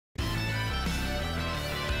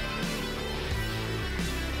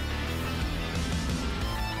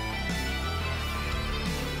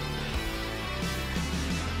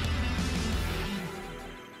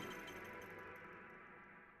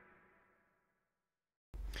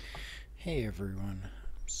Hey everyone,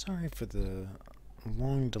 sorry for the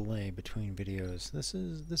long delay between videos.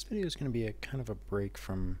 This video is going to be a kind of a break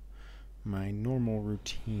from my normal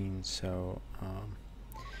routine, so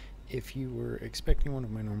if you were expecting one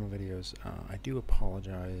of my normal videos, I do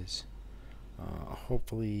apologize.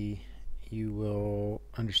 Hopefully you will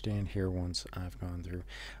understand here once I've gone through.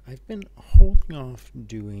 I've been holding off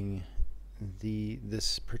doing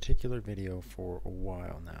this particular video for a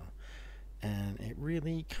while now. And it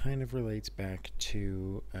really kind of relates back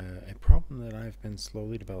to a problem that I've been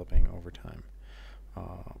slowly developing over time.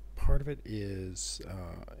 Part of it is,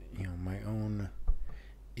 my own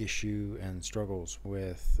issue and struggles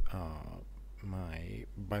with my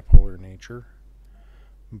bipolar nature,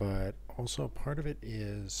 but also part of it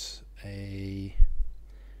is a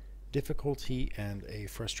difficulty and a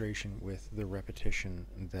frustration with the repetition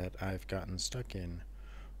that I've gotten stuck in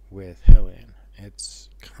with Hellion. It's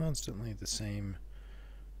constantly the same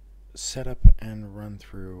setup and run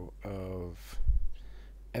through of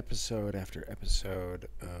episode after episode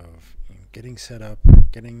of getting set up,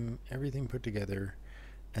 getting everything put together,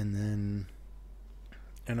 and then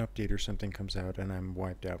an update or something comes out and I'm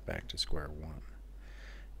wiped out back to square one.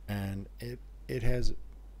 And it has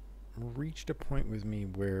reached a point with me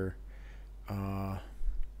where I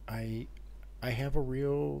have a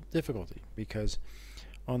real difficulty because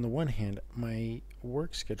on the one hand, my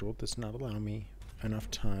work schedule does not allow me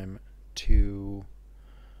enough time to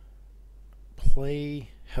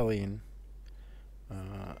play Hellion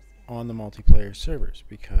on the multiplayer servers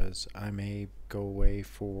because I may go away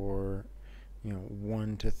for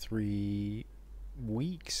 1 to 3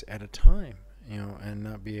 weeks at a time, and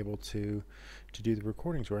not be able to do the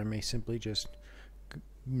recordings, or I may simply just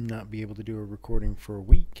not be able to do a recording for a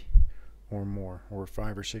week or more, or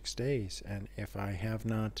 5 or 6 days. And if I have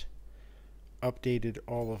not updated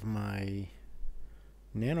all of my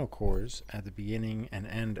nanocores at the beginning and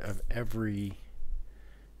end of every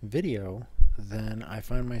video, then I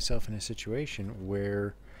find myself in a situation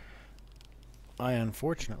where I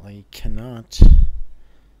unfortunately cannot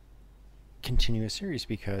continue a series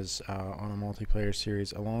because on a multiplayer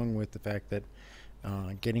series, along with the fact that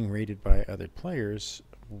getting rated by other players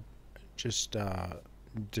just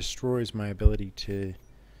destroys my ability to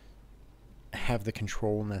have the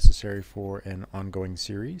control necessary for an ongoing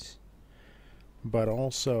series, but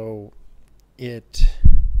also the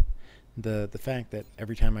fact that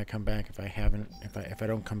every time I come back, if I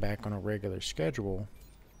don't come back on a regular schedule,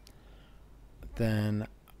 then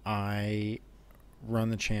I run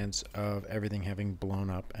the chance of everything having blown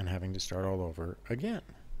up and having to start all over again.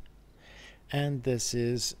 And this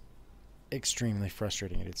is extremely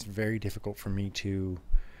frustrating. It's very difficult for me to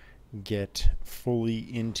get fully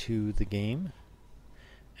into the game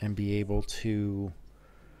and be able to,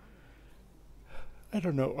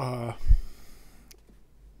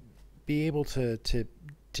 be able to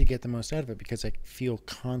get the most out of it, because I feel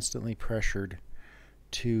constantly pressured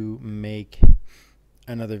to make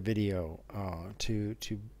another video, to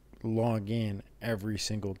log in every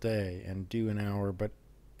single day and do an hour. But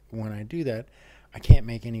when I do that, I can't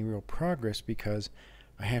make any real progress because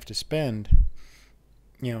I have to spend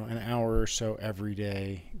an hour or so every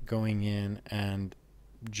day going in and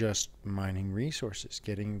just mining resources,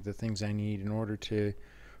 getting the things I need in order to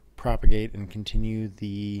propagate and continue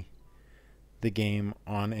the game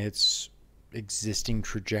on its existing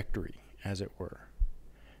trajectory, as it were.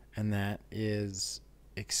 And that is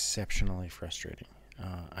exceptionally frustrating.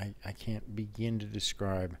 I can't begin to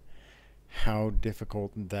describe how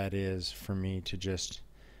difficult that is for me to just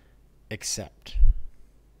accept.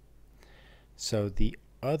 So the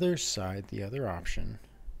other side, the other option,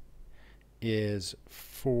 is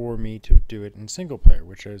for me to do it in single player,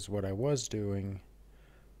 which is what I was doing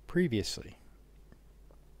previously.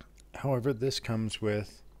 However, this comes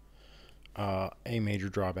with a major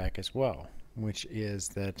drawback as well, which is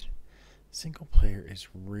that single player is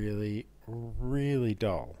really, really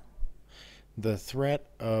dull. The threat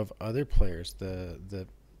of other players, the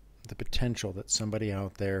potential that somebody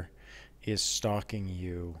out there is stalking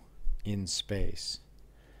you in space,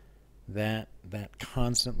 that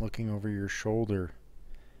constant looking over your shoulder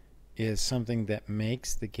is something that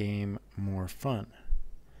makes the game more fun.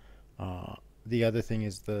 The other thing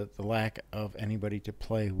is the lack of anybody to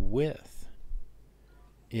play with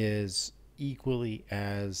is equally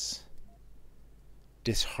as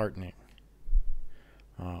disheartening.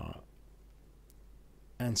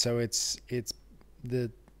 And so it's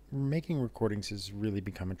the making recordings has really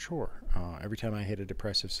become a chore. Every time I hit a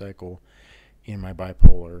depressive cycle in my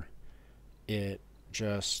bipolar, it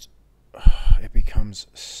becomes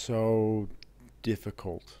so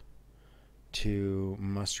difficult to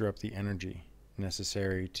muster up the energy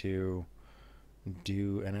necessary to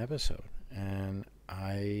do an episode. And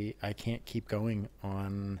I can't keep going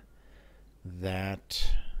on that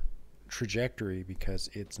trajectory because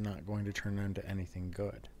it's not going to turn into anything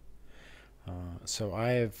good. So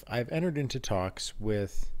I've entered into talks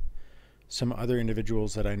with some other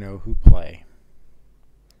individuals that I know who play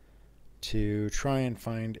to try and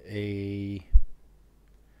find a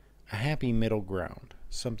happy middle ground,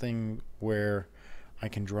 something where I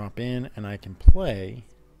can drop in and I can play,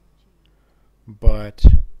 but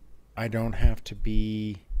I don't have to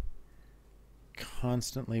be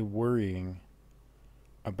constantly worrying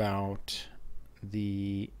about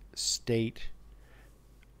the state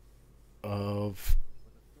of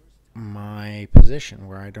my position,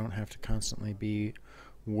 where I don't have to constantly be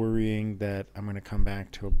worrying that I'm going to come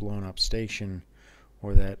back to a blown up station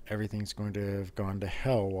or that everything's going to have gone to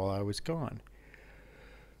hell while I was gone.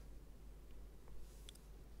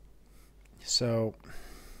 So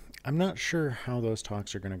I'm not sure how those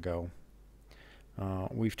talks are going to go.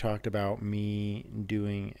 We've talked about me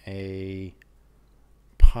doing a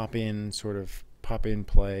pop-in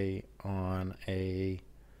play on a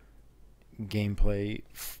gameplay,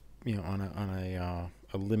 on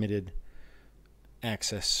a limited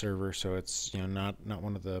access server, so it's not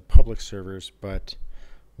one of the public servers, but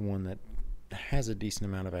one that has a decent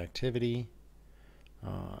amount of activity.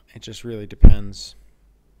 It just really depends.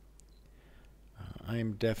 I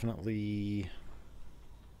am definitely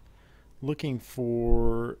looking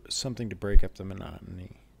for something to break up the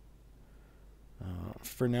monotony.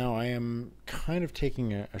 For now, I am kind of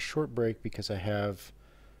taking a short break because I have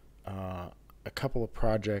a couple of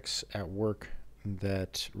projects at work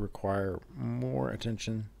that require more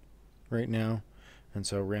attention right now, and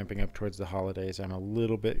so ramping up towards the holidays,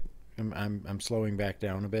 I'm slowing back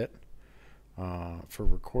down a bit for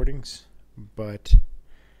recordings, but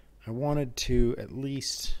I wanted to at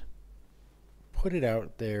least put it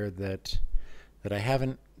out there that I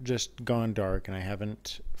haven't just gone dark and I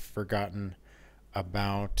haven't forgotten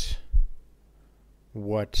about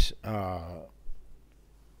what all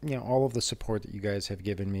of the support that you guys have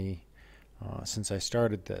given me since I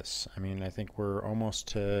started this. I mean, I think we're almost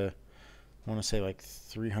to, I want to say like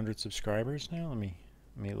 300 subscribers now. Let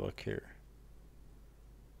me look here.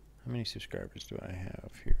 How many subscribers do I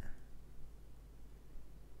have here?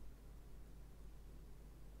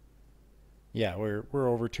 Yeah, we're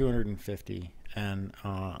over 250, and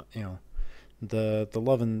the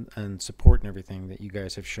love and support and everything that you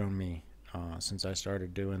guys have shown me since I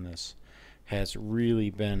started doing this has really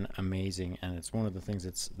been amazing, and it's one of the things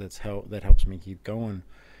that helps me keep going,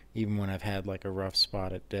 even when I've had like a rough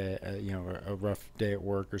spot at day, a rough day at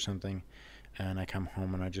work or something, and I come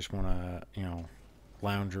home and I just want to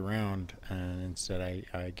lounge around, and instead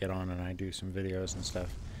I get on and I do some videos and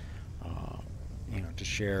stuff, to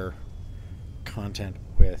share content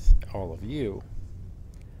with all of you.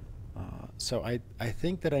 So I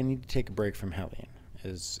think that I need to take a break from Hellion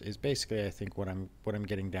is basically, I think, what I'm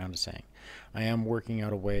getting down to saying. I am working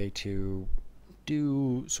out a way to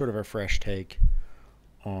do sort of a fresh take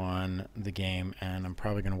on the game, and I'm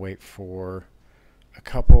probably going to wait for a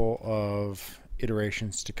couple of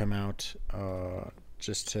iterations to come out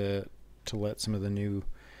just to let some of the new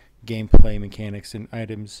gameplay mechanics and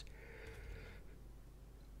items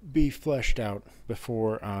be fleshed out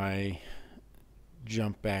before I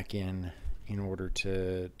jump back in order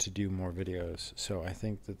to do more videos. So I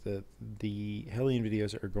think that the Hellion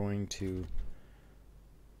videos are going to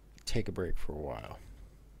take a break for a while.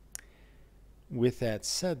 With that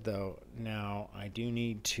said, though, now I do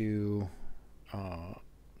need to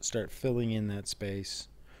start filling in that space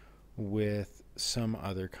with some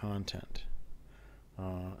other content.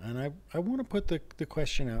 And I want to put the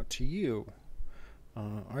question out to you.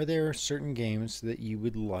 Are there certain games that you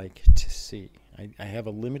would like to see? I have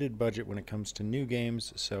a limited budget when it comes to new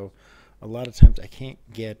games, so a lot of times I can't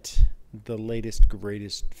get the latest,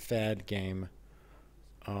 greatest fad game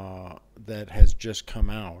that has just come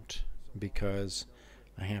out because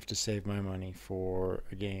I have to save my money for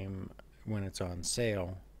a game when it's on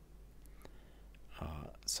sale.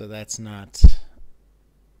 So that's not...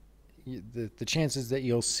 The chances that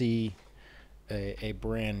you'll see a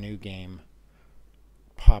brand new game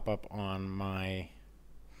pop up on my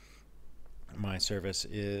service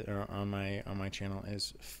or on my channel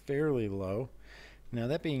is fairly low. Now,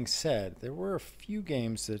 that being said, there were a few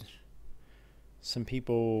games that some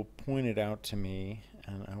people pointed out to me,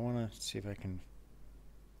 and I want to see if I can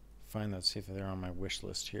find those, see if they're on my wish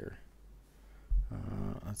list here.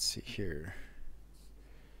 Let's see here.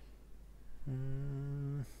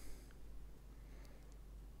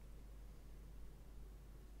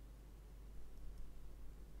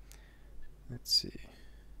 Let's see.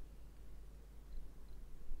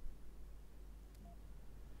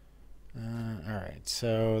 All right.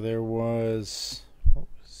 So there was, what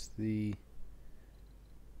was the?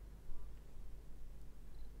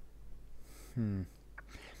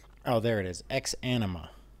 Oh, there it is. Exanima.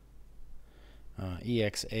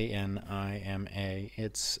 EXANIMA.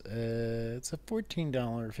 It's a $14,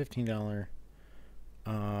 $15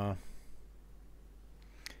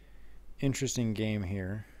 interesting game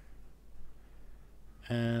here,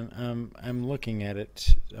 and I'm looking at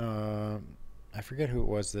it. I forget who it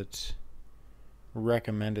was that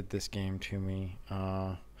recommended this game to me,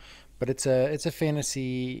 but it's a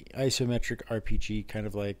fantasy isometric RPG, kind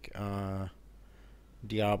of like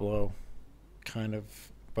Diablo, kind of,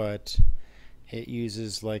 but it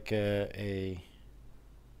uses like uh, a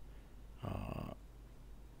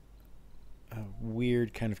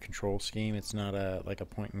weird kind of control scheme. It's not like a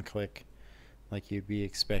point and click like you'd be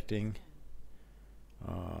expecting.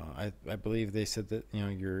 I believe they said that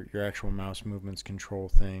your actual mouse movements control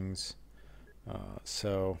things.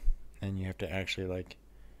 So, and you have to actually like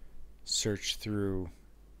search through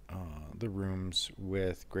the rooms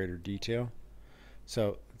with greater detail.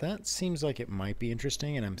 So that seems like it might be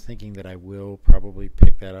interesting, and I'm thinking that I will probably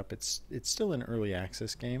pick that up. It's still an early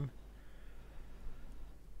access game,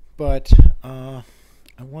 but I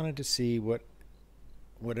wanted to see what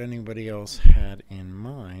anybody else had in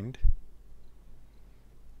mind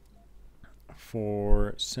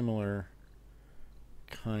for similar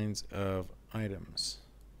kinds of items.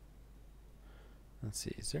 Let's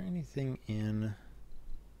see, is there anything in...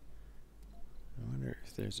 I wonder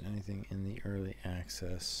if there's anything in the early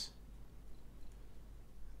access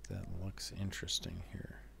that looks interesting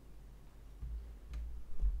here.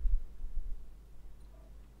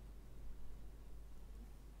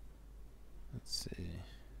 Let's see.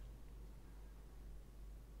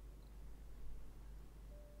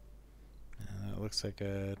 That looks like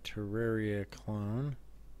a Terraria clone.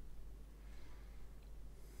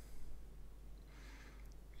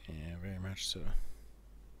 Yeah, very much so.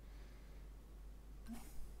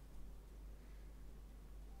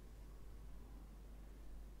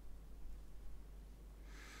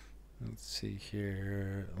 Let's see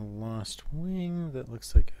here. Lost Wing. That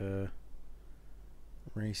looks like a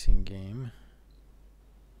racing game.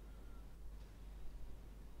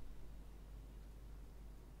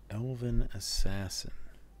 Elven Assassin.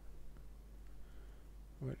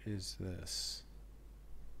 What is this?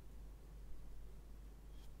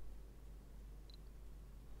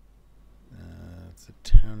 It's a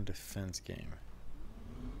town defense game.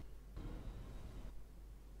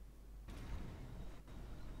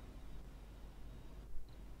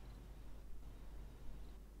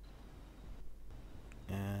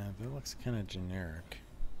 That looks kind of generic.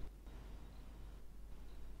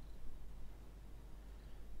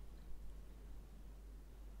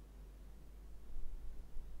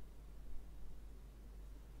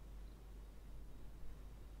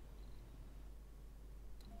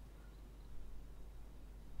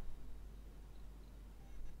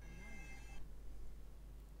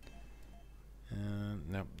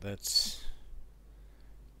 Nope, that's...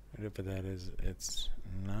 whatever that is, it's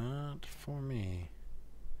not for me.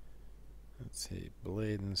 Let's see,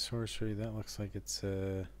 Blade and Sorcery, that looks like it's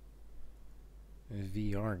a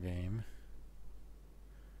VR game.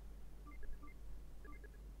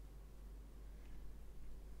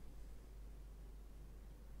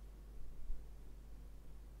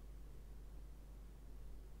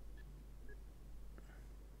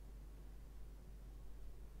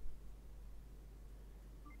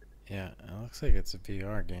 Yeah, it looks like it's a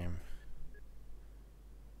VR game.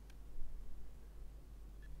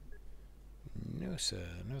 No, sir.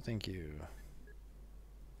 No, thank you.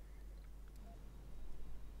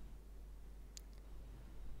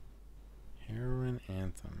 Heroin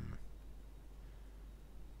Anthem.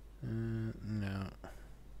 No.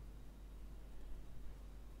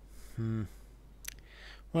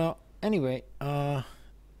 Well, anyway,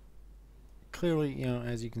 clearly,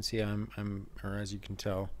 as you can see, or as you can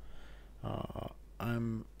tell,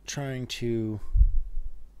 I'm trying to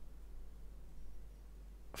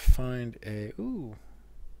find the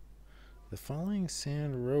Falling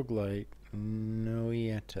Sand roguelite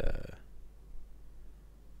Noita.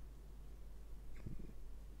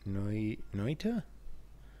 Noita?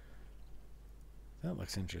 That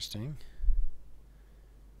looks interesting.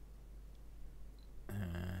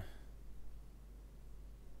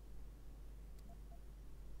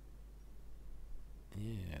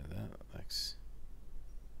 Yeah, that looks...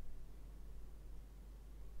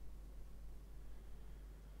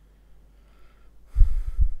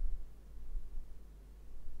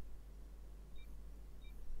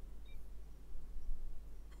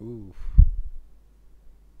 Ooh.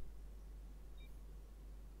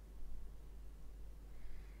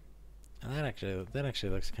 That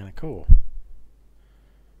actually looks kind of cool.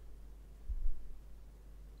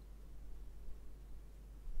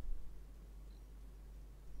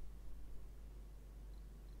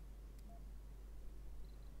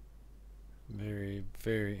 Very,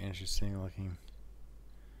 very interesting looking.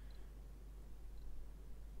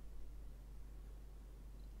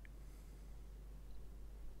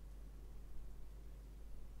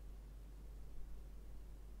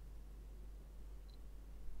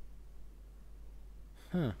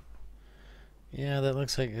 Huh. Yeah, that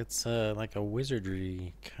looks like it's like a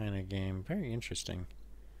wizardry kind of game. Very interesting.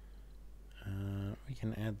 We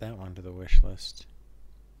can add that one to the wish list.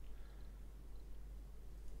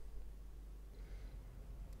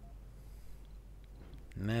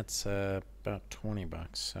 And that's about 20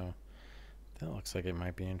 bucks, so that looks like it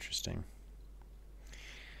might be interesting.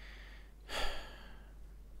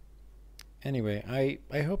 Anyway,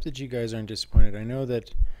 I hope that you guys aren't disappointed. I know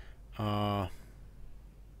that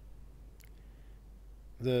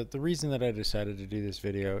the reason that I decided to do this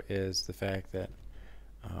video is the fact that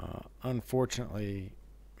unfortunately,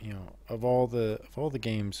 you know, of all the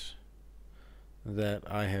games that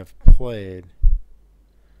I have played,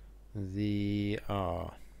 the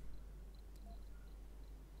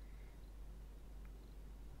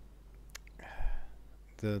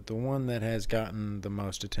one that has gotten the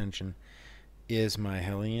most attention is my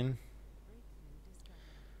Hellion,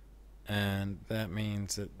 and that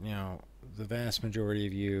means that, you know, the vast majority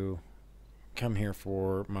of you come here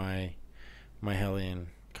for my Hellion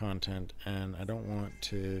content, and I don't want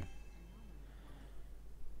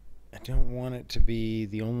it to be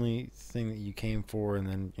the only thing that you came for, and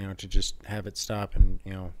then, you know, to just have it stop and,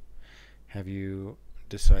 you know, have you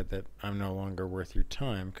decide that I'm no longer worth your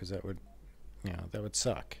time, because that would, you know, that would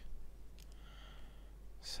suck.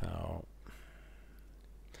 So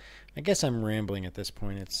I guess I'm rambling at this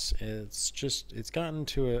point. It's gotten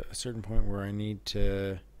to a certain point where I need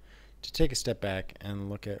to take a step back and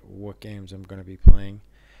look at what games I'm going to be playing.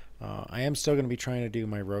 I am still going to be trying to do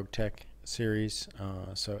my Rogue Tech series,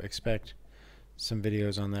 so expect some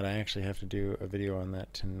videos on that. I actually have to do a video on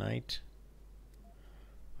that tonight,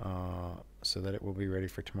 so that it will be ready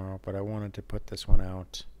for tomorrow. But I wanted to put this one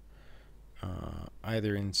out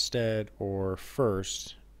either instead or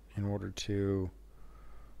first, in order to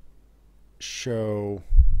show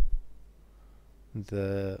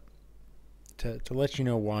to let you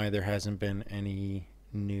know why there hasn't been any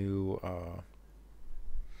new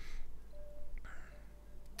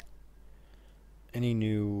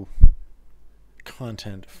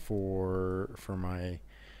content for my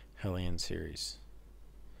Hellion series.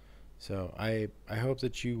 So I hope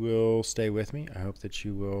that you will stay with me. I hope that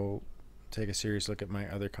you will take a serious look at my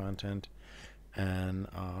other content, and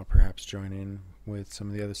perhaps join in with some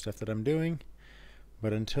of the other stuff that I'm doing.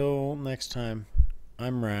 But until next time,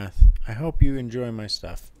 I'm Wrath. I hope you enjoy my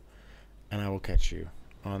stuff, and I will catch you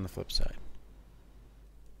on the flip side.